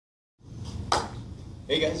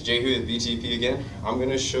Hey guys, Jay here with BTP again. I'm going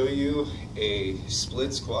to show you a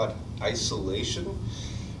split squat isolation,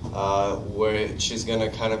 which is going to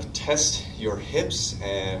kind of test your hips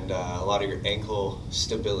and a lot of your ankle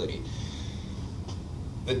stability.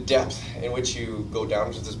 The depth in which you go down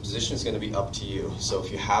into this position is going to be up to you. So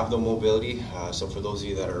if you have the mobility, so for those of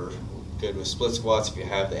you that are good with split squats, if you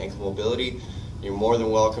have the ankle mobility, you're more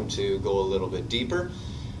than welcome to go a little bit deeper.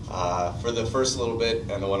 For the first little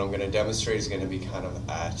bit, and the one I'm going to demonstrate is going to be kind of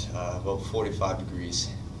at about 45 degrees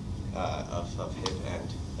of hip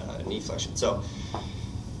and knee flexion. So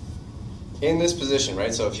in this position,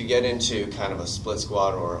 right, so if you get into kind of a split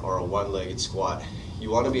squat or a one-legged squat,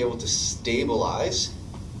 you want to be able to stabilize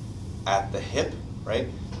at the hip, right,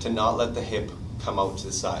 to not let the hip come out to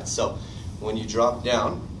the side. So when you drop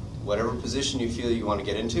down, whatever position you feel you want to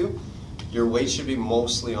get into, your weight should be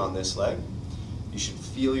mostly on this leg. You should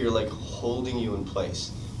feel your leg holding you in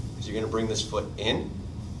place, because you're going to bring this foot in and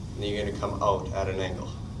then you're going to come out at an angle.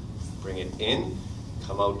 Bring it in,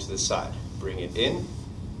 come out to the side. Bring it in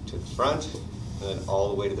to the front and then all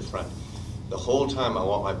the way to the front. The whole time I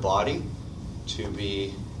want my body to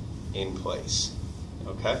be in place.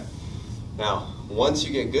 Okay? Now, once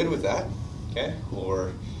you get good with that, okay,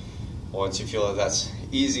 or once you feel that that's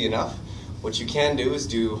easy enough, what you can do is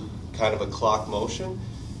do kind of a clock motion,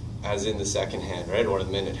 as in the second hand, right, or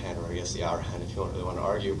the minute hand, or I guess the hour hand if you don't really want to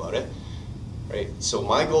argue about it, right? So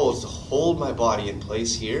my goal is to hold my body in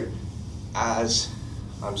place here as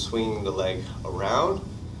I'm swinging the leg around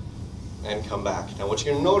and come back. Now what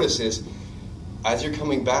you're going to notice is, as you're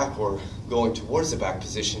coming back or going towards the back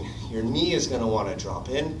position, your knee is going to want to drop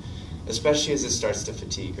in, especially as it starts to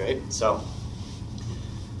fatigue, right? So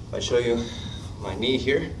if I show you my knee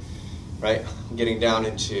here, right, I'm getting down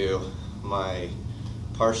into my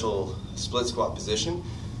partial split squat position.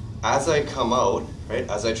 As I come out, right,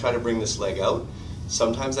 as I try to bring this leg out,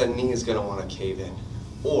 sometimes that knee is going to want to cave in.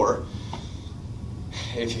 Or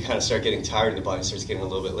if you kind of start getting tired and the body starts getting a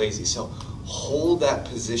little bit lazy. So hold that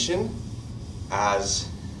position as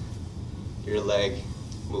your leg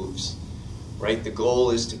moves, right? The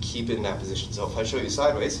goal is to keep it in that position. So if I show you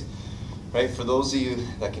sideways, right, for those of you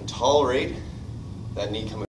that can tolerate that knee coming